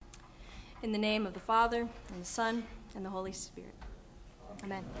In the name of the Father, and the Son, and the Holy Spirit.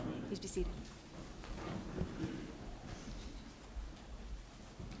 Amen. Please be seated.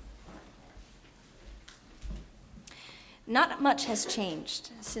 Not much has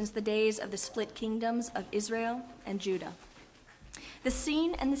changed since the days of the split kingdoms of Israel and Judah. The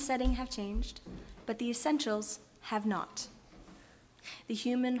scene and the setting have changed, but the essentials have not. The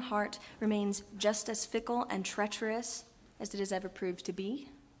human heart remains just as fickle and treacherous as it has ever proved to be,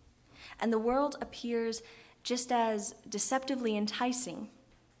 and the world appears just as deceptively enticing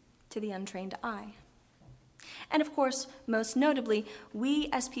to the untrained eye. And of course, most notably, we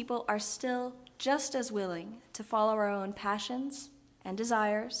as people are still just as willing to follow our own passions and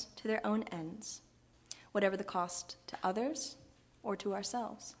desires to their own ends, whatever the cost to others or to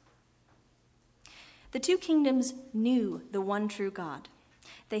ourselves. The two kingdoms knew the one true God.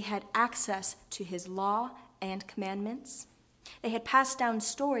 They had access to his law and commandments. They had passed down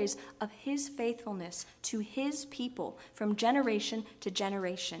stories of his faithfulness to his people from generation to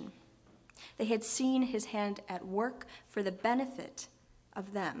generation. They had seen his hand at work for the benefit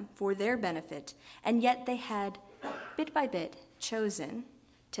of them, for their benefit, and yet they had, bit by bit, chosen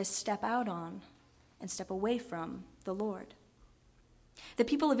to step out on and step away from the Lord. The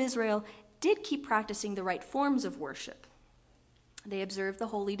people of Israel did keep practicing the right forms of worship. They observed the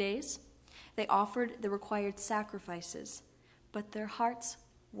holy days. They offered the required sacrifices, but their hearts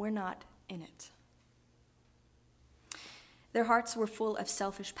were not in it. Their hearts were full of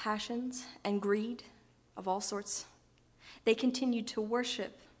selfish passions and greed of all sorts. They continued to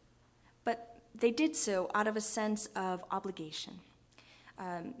worship, but they did so out of a sense of obligation,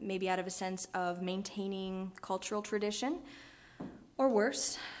 maybe out of a sense of maintaining cultural tradition, or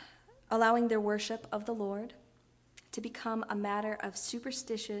worse, allowing their worship of the Lord to become a matter of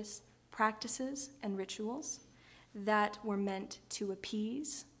superstitious practices and rituals that were meant to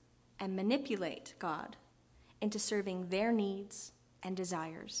appease and manipulate God into serving their needs and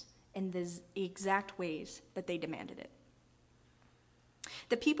desires in the exact ways that they demanded it.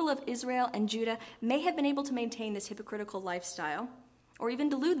 The people of Israel and Judah may have been able to maintain this hypocritical lifestyle or even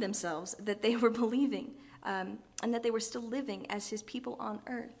delude themselves that they were believing and that they were still living as his people on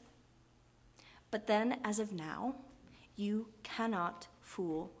earth. But then, as of now, you cannot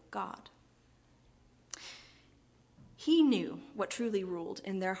fool God. He knew what truly ruled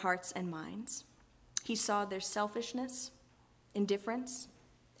in their hearts and minds. He saw their selfishness, indifference,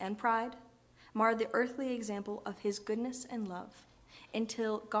 and pride mar the earthly example of his goodness and love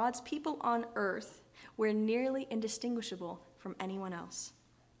until God's people on earth were nearly indistinguishable from anyone else.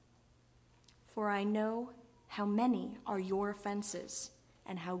 For I know how many are your offenses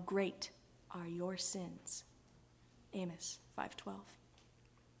and how great are your sins. Amos 5:12.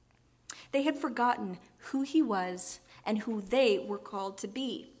 They had forgotten who he was and who they were called to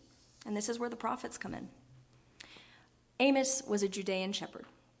be. And this is where the prophets come in. Amos was a Judean shepherd,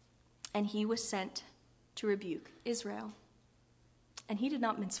 and he was sent to rebuke Israel. And he did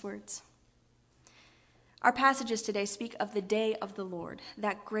not mince words. Our passages today speak of the day of the Lord,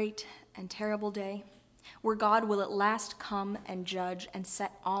 that great and terrible day, where God will at last come and judge and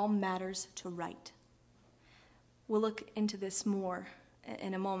set all matters to right. We'll look into this more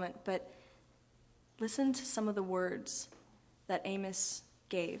in a moment, but listen to some of the words that Amos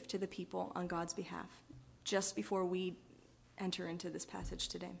gave to the people on God's behalf just before we enter into this passage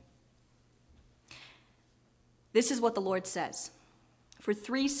today. This is what the Lord says. For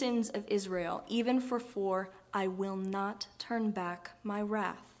 3 sins of Israel, even for 4, I will not turn back my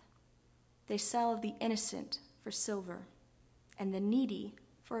wrath. They sell the innocent for silver and the needy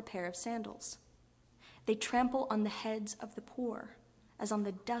for a pair of sandals. They trample on the heads of the poor as on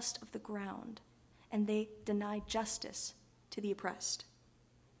the dust of the ground, and they deny justice to the oppressed.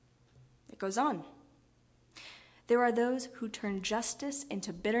 It goes on. There are those who turn justice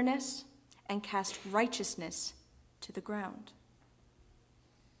into bitterness and cast righteousness to the ground.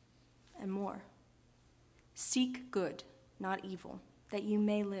 And more. Seek good, not evil, that you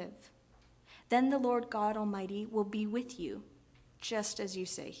may live. Then the Lord God Almighty will be with you, just as you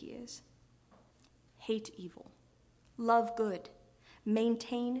say he is. Hate evil. Love good.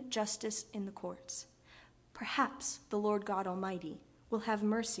 Maintain justice in the courts. Perhaps the Lord God Almighty will have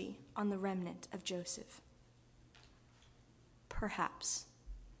mercy on the remnant of Joseph. Perhaps.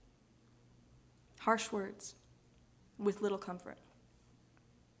 Harsh words with little comfort.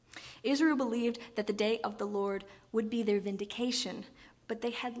 Israel believed that the day of the Lord would be their vindication, but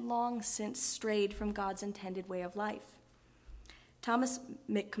they had long since strayed from God's intended way of life. Thomas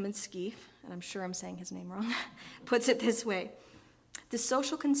Mickminski, and I'm sure I'm saying his name wrong, puts it this way. The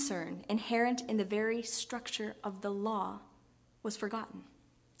social concern inherent in the very structure of the law was forgotten.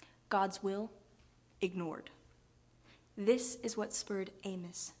 God's will ignored. This is what spurred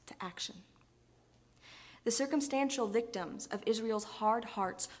Amos to action. The circumstantial victims of Israel's hard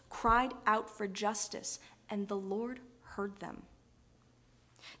hearts cried out for justice, and the Lord heard them.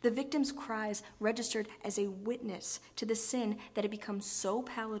 The victims' cries registered as a witness to the sin that had become so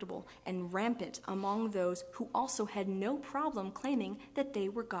palatable and rampant among those who also had no problem claiming that they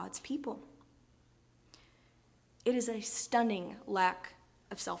were God's people. It is a stunning lack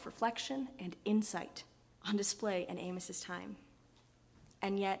of self-reflection and insight on display in Amos's time.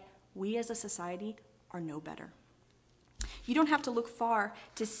 And yet, we as a society are no better. You don't have to look far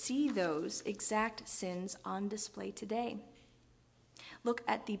to see those exact sins on display today. Look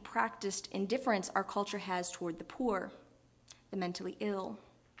at the practiced indifference our culture has toward the poor, the mentally ill,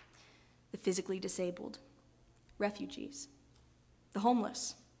 the physically disabled, refugees, the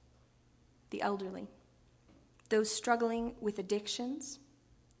homeless, the elderly, those struggling with addictions,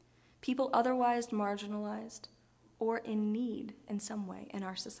 people otherwise marginalized or in need in some way in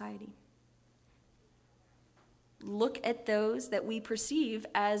our society. Look at those that we perceive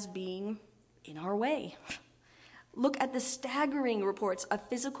as being in our way. Look at the staggering reports of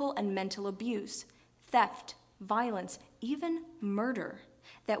physical and mental abuse, theft, violence, even murder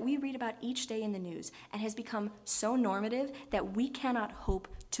that we read about each day in the news and has become so normative that we cannot hope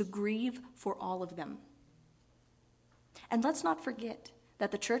to grieve for all of them. And let's not forget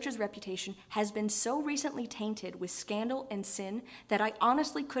that the church's reputation has been so recently tainted with scandal and sin that I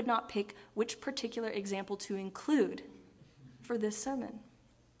honestly could not pick which particular example to include for this sermon.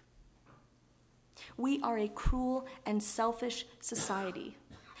 We are a cruel and selfish society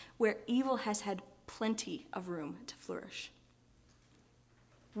where evil has had plenty of room to flourish.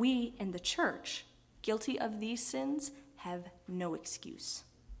 We in the church, guilty of these sins, have no excuse.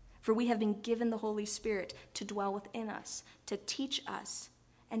 For we have been given the Holy Spirit to dwell within us, to teach us,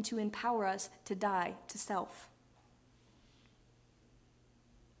 and to empower us to die to self.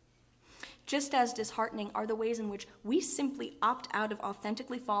 Just as disheartening are the ways in which we simply opt out of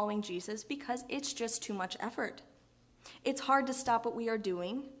authentically following Jesus because it's just too much effort. It's hard to stop what we are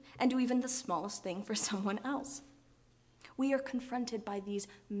doing and do even the smallest thing for someone else. We are confronted by these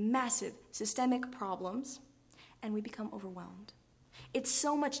massive systemic problems, and we become overwhelmed. It's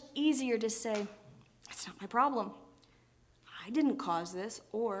so much easier to say, "It's not my problem. I didn't cause this,"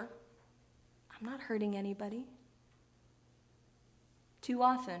 or "I'm not hurting anybody." Too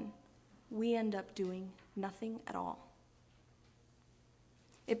often, we end up doing nothing at all.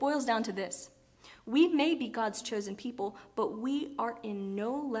 It boils down to this. We may be God's chosen people, but we are in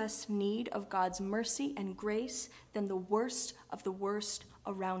no less need of God's mercy and grace than the worst of the worst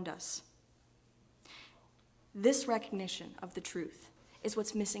around us. This recognition of the truth is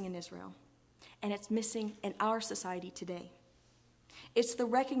what's missing in Israel, and it's missing in our society today. It's the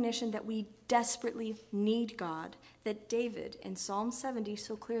recognition that we desperately need God that David in Psalm 70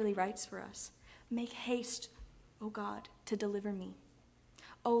 so clearly writes for us. Make haste, O God, to deliver me.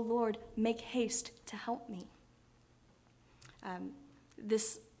 O Lord, make haste to help me.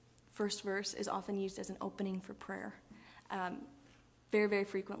 This first verse is often used as an opening for prayer, very, very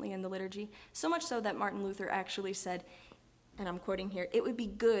frequently in the liturgy, so much so that Martin Luther actually said, and I'm quoting here, "It would be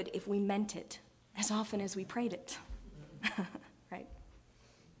good if we meant it as often as we prayed it." Right?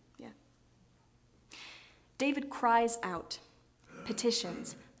 Yeah. David cries out,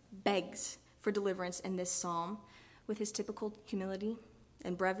 petitions, begs for deliverance in this psalm with his typical humility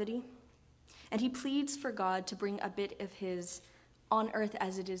and brevity. And he pleads for God to bring a bit of his on earth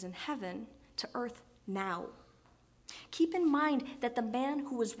as it is in heaven to earth now. Keep in mind that the man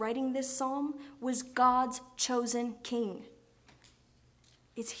who was writing this psalm was God's chosen king.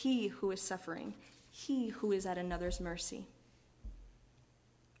 It's he who is suffering, he who is at another's mercy.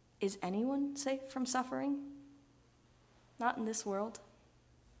 Is anyone safe from suffering? Not in this world.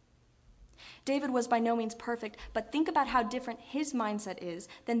 David was by no means perfect, but think about how different his mindset is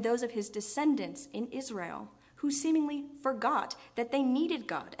than those of his descendants in Israel, who seemingly forgot that they needed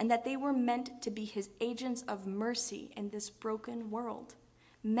God and that they were meant to be his agents of mercy in this broken world,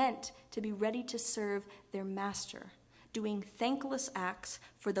 meant to be ready to serve their master, doing thankless acts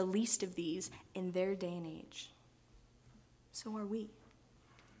for the least of these in their day and age. So are we.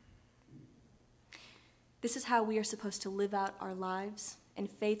 This is how we are supposed to live out our lives in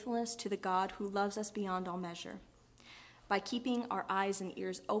faithfulness to the God who loves us beyond all measure, by keeping our eyes and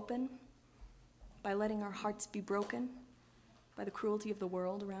ears open, by letting our hearts be broken by the cruelty of the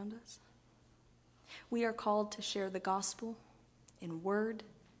world around us. We are called to share the gospel in word,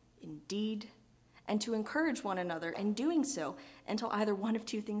 in deed, and to encourage one another in doing so until either one of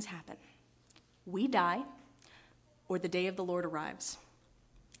two things happen. We die, or the day of the Lord arrives.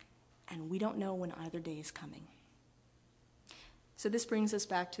 and we don't know when either day is coming. So this brings us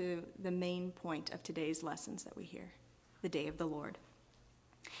back to the main point of today's lessons that we hear, the day of the Lord.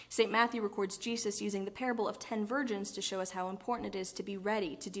 St. Matthew records Jesus using the parable of 10 virgins to show us how important it is to be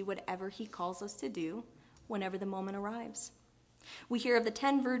ready to do whatever he calls us to do whenever the moment arrives. We hear of the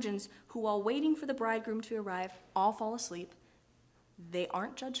 10 virgins who, while waiting for the bridegroom to arrive, all fall asleep. They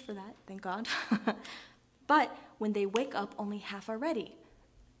aren't judged for that, thank God. But when they wake up, only half are ready.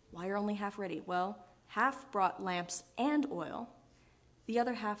 Why are only half ready? Well, half brought lamps and oil. The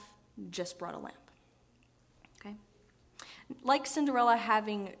other half just brought a lamp. Okay? Like Cinderella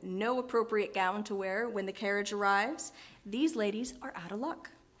having no appropriate gown to wear when the carriage arrives, these ladies are out of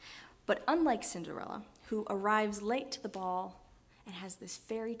luck. But unlike Cinderella, who arrives late to the ball and has this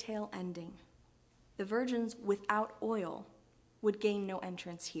fairy tale ending, the virgins without oil would gain no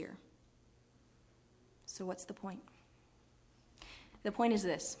entrance here. So what's the point? The point is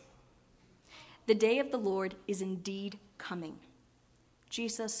this: the day of the Lord is indeed coming.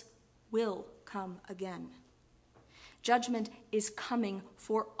 Jesus will come again. Judgment is coming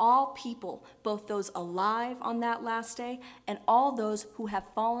for all people, both those alive on that last day and all those who have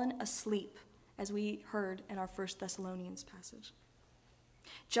fallen asleep, as we heard in our 1 Thessalonians passage.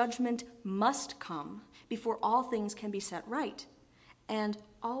 Judgment must come before all things can be set right, and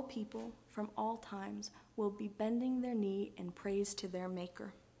all people from all times will be bending their knee in praise to their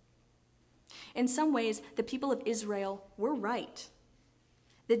Maker. In some ways, the people of Israel were right.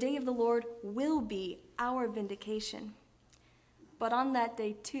 The day of the Lord will be our vindication. But on that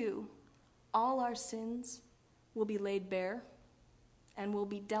day, too, all our sins will be laid bare and will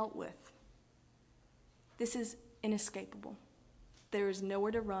be dealt with. This is inescapable. There is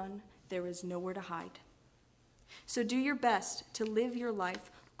nowhere to run. There is nowhere to hide. So do your best to live your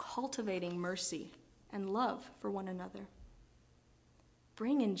life cultivating mercy and love for one another.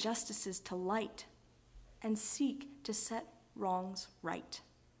 Bring injustices to light and seek to set wrongs right.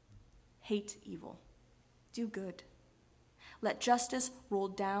 Hate evil. Do good. Let justice roll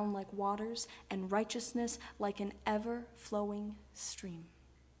down like waters and righteousness like an ever-flowing stream.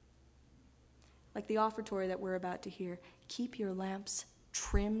 Like the offertory that we're about to hear, keep your lamps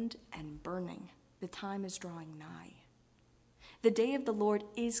trimmed and burning. The time is drawing nigh. The day of the Lord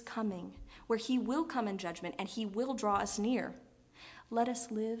is coming, where he will come in judgment and he will draw us near. Let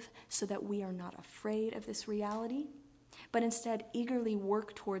us live so that we are not afraid of this reality, but instead eagerly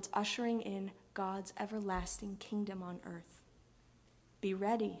work towards ushering in God's everlasting kingdom on earth. Be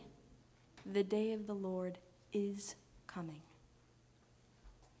ready. The day of the Lord is coming.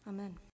 Amen.